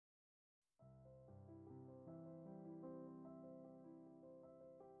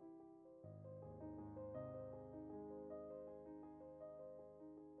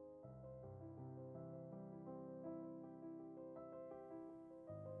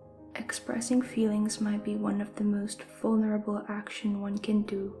expressing feelings might be one of the most vulnerable actions one can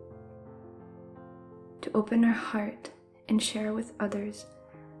do. To open our heart and share with others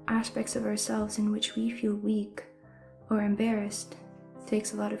aspects of ourselves in which we feel weak or embarrassed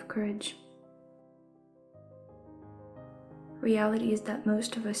takes a lot of courage. Reality is that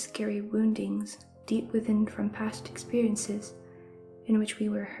most of us carry woundings deep within from past experiences in which we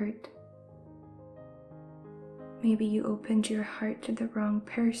were hurt. Maybe you opened your heart to the wrong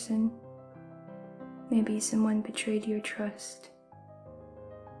person. Maybe someone betrayed your trust.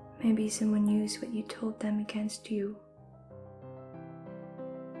 Maybe someone used what you told them against you.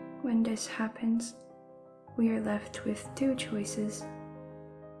 When this happens, we are left with two choices: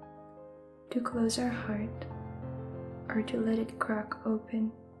 to close our heart or to let it crack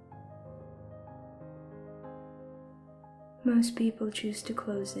open. Most people choose to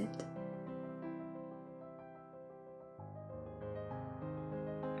close it.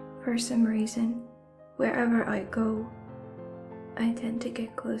 For some reason, wherever I go, I tend to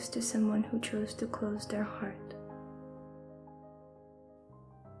get close to someone who chose to close their heart.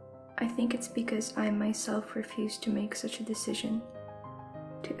 I think it's because I myself refuse to make such a decision,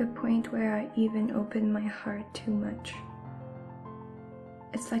 to a point where I even open my heart too much.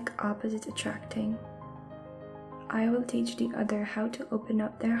 It's like opposites attracting. I will teach the other how to open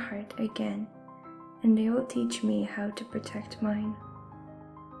up their heart again, and they will teach me how to protect mine.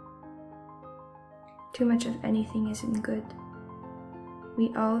 Too much of anything isn't good.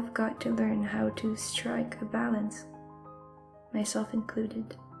 We all have got to learn how to strike a balance, myself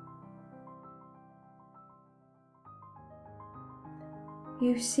included.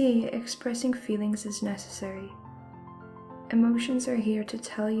 You see, expressing feelings is necessary. Emotions are here to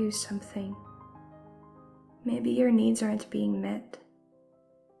tell you something. Maybe your needs aren't being met.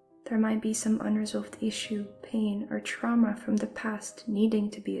 There might be some unresolved issue, pain, or trauma from the past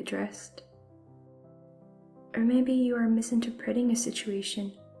needing to be addressed. Or maybe you are misinterpreting a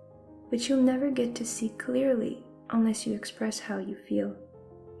situation, which you'll never get to see clearly unless you express how you feel.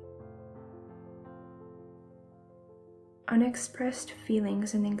 Unexpressed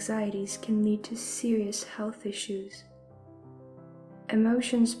feelings and anxieties can lead to serious health issues.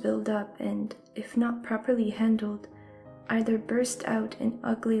 Emotions build up and, if not properly handled, either burst out in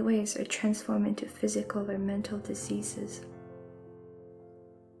ugly ways or transform into physical or mental diseases.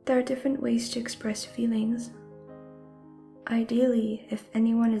 There are different ways to express feelings. Ideally, if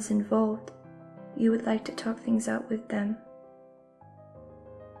anyone is involved, you would like to talk things out with them.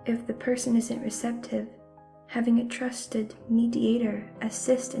 If the person isn't receptive, having a trusted mediator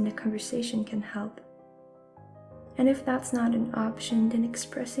assist in the conversation can help. And if that's not an option, then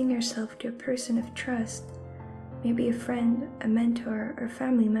expressing yourself to a person of trust, maybe a friend, a mentor, or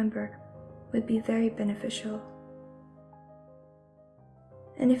family member, would be very beneficial.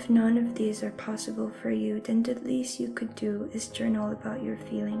 And if none of these are possible for you, then the least you could do is journal about your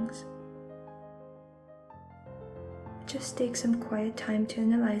feelings. Just take some quiet time to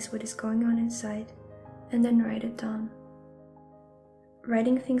analyze what is going on inside, and then write it down.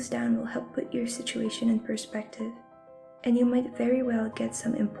 Writing things down will help put your situation in perspective, and you might very well get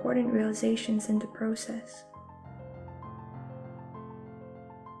some important realizations in the process.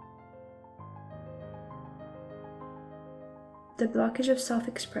 The blockage of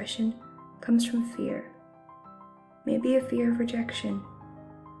self-expression comes from fear. Maybe a fear of rejection,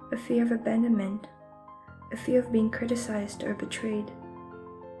 a fear of abandonment, a fear of being criticized or betrayed.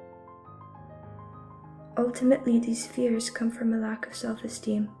 Ultimately, these fears come from a lack of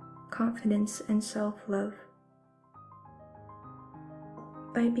self-esteem, confidence, and self-love.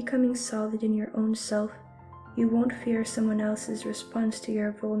 By becoming solid in your own self, you won't fear someone else's response to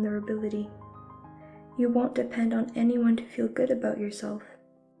your vulnerability. You won't depend on anyone to feel good about yourself.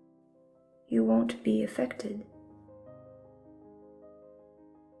 You won't be affected.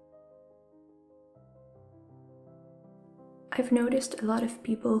 I've noticed a lot of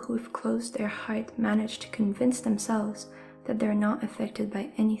people who have closed their heart manage to convince themselves that they're not affected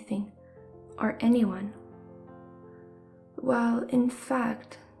by anything or anyone, while in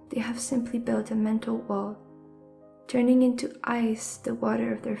fact they have simply built a mental wall, turning into ice the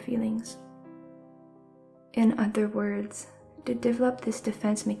water of their feelings. In other words, they develop this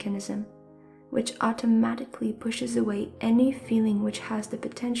defense mechanism, which automatically pushes away any feeling which has the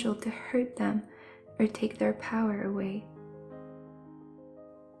potential to hurt them or take their power away.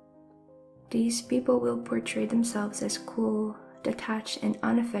 These people will portray themselves as cool, detached, and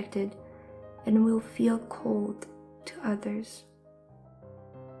unaffected, and will feel cold to others.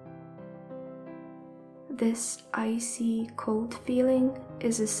 This icy, cold feeling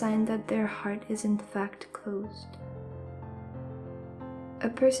is a sign that their heart is in fact closed. A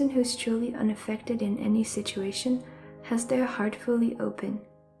person who's truly unaffected in any situation has their heart fully open.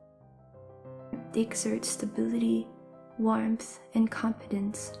 They exert stability, warmth, and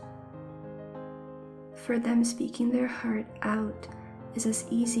confidence. For them, speaking their heart out is as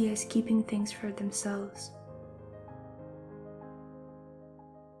easy as keeping things for themselves.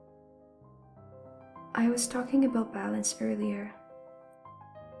 I was talking about balance earlier.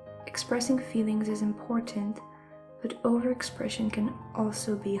 Expressing feelings is important, but overexpression can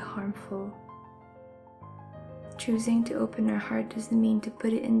also be harmful. Choosing to open our heart doesn't mean to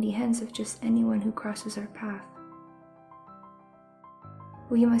put it in the hands of just anyone who crosses our path.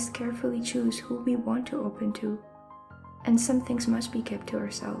 We must carefully choose who we want to open to, and some things must be kept to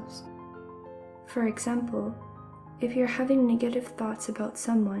ourselves. For example, if you're having negative thoughts about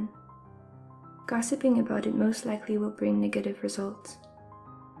someone, gossiping about it most likely will bring negative results.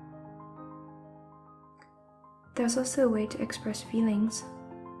 There's also a way to express feelings.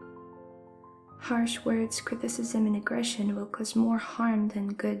 Harsh words, criticism, and aggression will cause more harm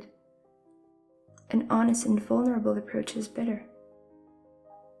than good. An honest and vulnerable approach is better.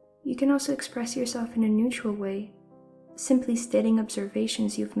 You can also express yourself in a neutral way, simply stating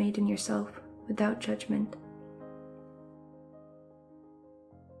observations you've made in yourself without judgment.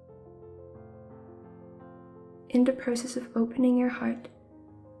 In the process of opening your heart,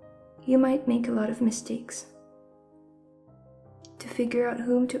 you might make a lot of mistakes. To figure out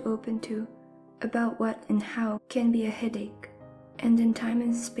whom to open to, about what and how, can be a headache, and then time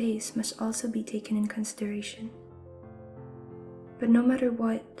and space must also be taken in consideration. But no matter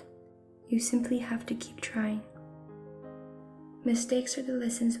what, you simply have to keep trying. Mistakes are the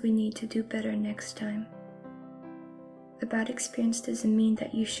lessons we need to do better next time. A bad experience doesn't mean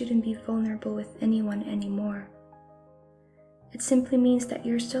that you shouldn't be vulnerable with anyone anymore. It simply means that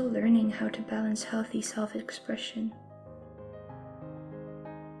you're still learning how to balance healthy self-expression.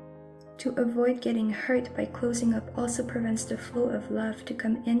 To avoid getting hurt by closing up also prevents the flow of love to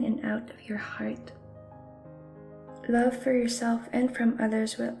come in and out of your heart. Love for yourself and from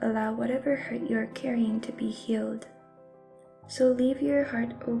others will allow whatever hurt you are carrying to be healed. So leave your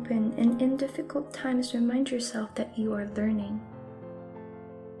heart open, and in difficult times remind yourself that you are learning.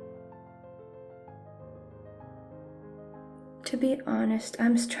 To be honest,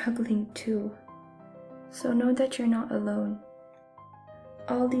 I'm struggling too. So know that you're not alone.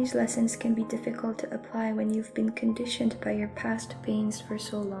 All these lessons can be difficult to apply when you've been conditioned by your past pains for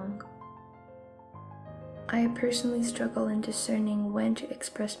so long. I personally struggle in discerning when to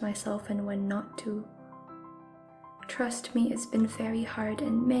express myself and when not to. Trust me, it's been very hard,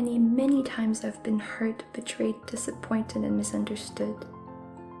 and many times I've been hurt, betrayed, disappointed, and misunderstood.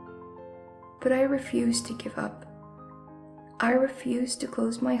 But I refuse to give up. I refuse to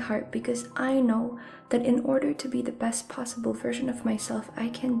close my heart because I know that in order to be the best possible version of myself I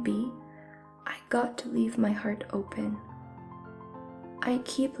can be, I got to leave my heart open. I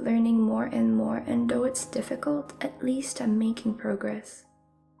keep learning more and more, and though it's difficult, at least I'm making progress.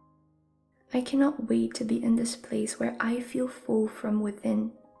 I cannot wait to be in this place where I feel full from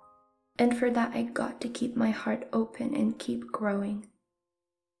within. And for that, I got to keep my heart open and keep growing.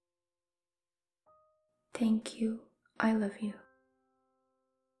 Thank you. I love you.